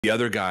The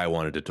other guy I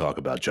wanted to talk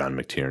about, John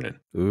McTiernan.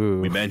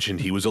 Ooh. We mentioned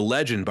he was a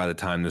legend by the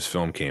time this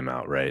film came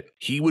out, right?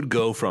 He would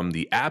go from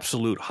the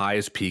absolute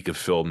highest peak of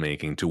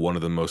filmmaking to one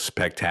of the most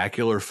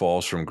spectacular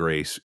falls from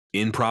grace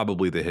in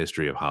probably the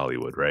history of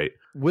Hollywood, right?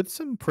 With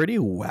some pretty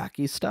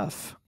wacky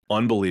stuff.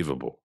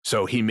 Unbelievable.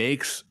 So he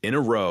makes in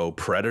a row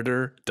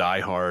Predator, Die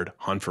Hard,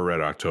 Hunt for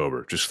Red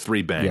October. Just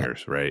three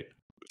bangers, right?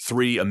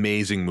 Three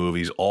amazing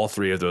movies. All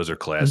three of those are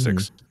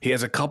classics. He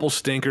has a couple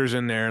stinkers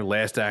in there.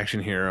 Last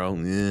Action Hero,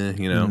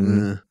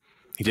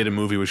 He did a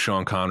movie with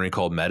Sean Connery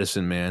called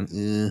Medicine Man,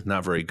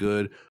 not very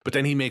good. But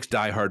then he makes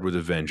Die Hard with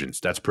a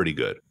Vengeance. That's pretty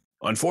good.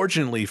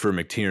 Unfortunately for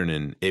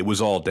McTiernan, it was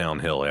all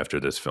downhill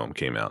after this film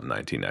came out in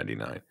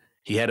 1999.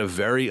 He had a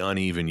very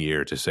uneven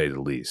year, to say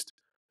the least.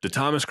 The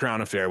Thomas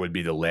Crown Affair would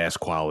be the last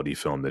quality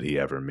film that he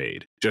ever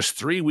made. Just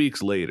 3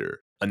 weeks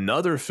later,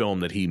 another film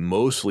that he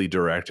mostly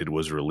directed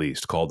was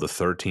released called The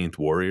 13th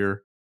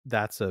Warrior.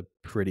 That's a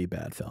pretty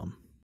bad film.